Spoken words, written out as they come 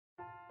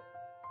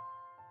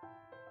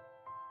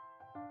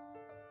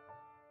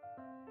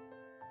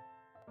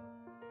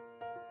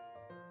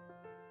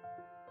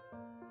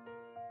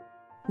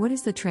What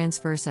is the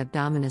transverse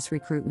abdominis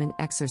recruitment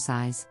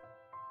exercise?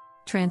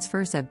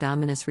 Transverse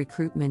abdominis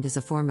recruitment is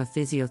a form of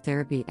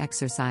physiotherapy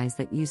exercise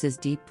that uses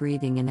deep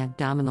breathing and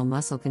abdominal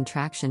muscle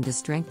contraction to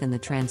strengthen the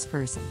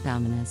transverse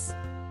abdominis.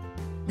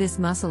 This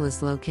muscle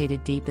is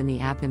located deep in the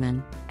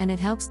abdomen, and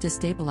it helps to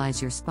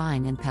stabilize your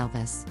spine and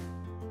pelvis.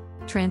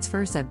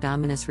 Transverse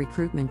abdominis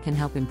recruitment can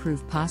help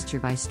improve posture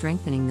by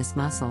strengthening this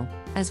muscle,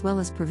 as well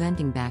as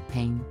preventing back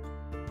pain.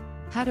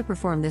 How to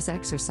perform this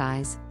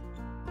exercise?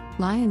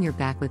 Lie on your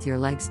back with your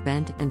legs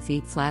bent and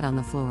feet flat on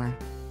the floor.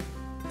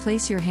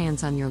 Place your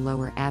hands on your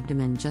lower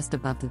abdomen just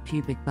above the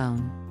pubic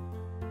bone.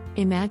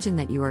 Imagine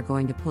that you are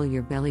going to pull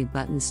your belly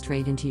button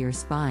straight into your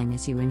spine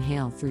as you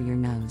inhale through your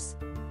nose.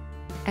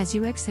 As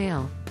you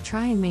exhale,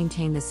 try and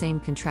maintain the same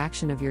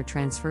contraction of your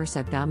transverse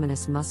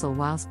abdominis muscle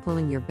whilst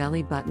pulling your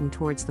belly button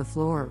towards the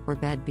floor or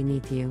bed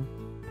beneath you.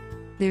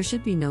 There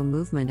should be no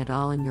movement at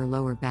all in your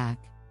lower back.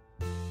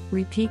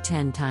 Repeat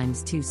 10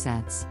 times 2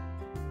 sets.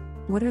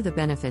 What are the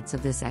benefits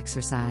of this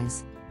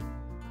exercise?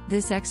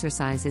 This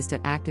exercise is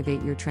to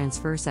activate your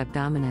transverse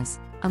abdominis,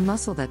 a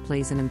muscle that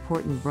plays an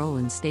important role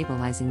in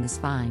stabilizing the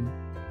spine.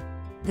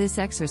 This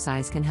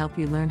exercise can help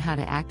you learn how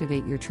to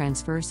activate your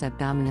transverse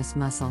abdominis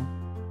muscle.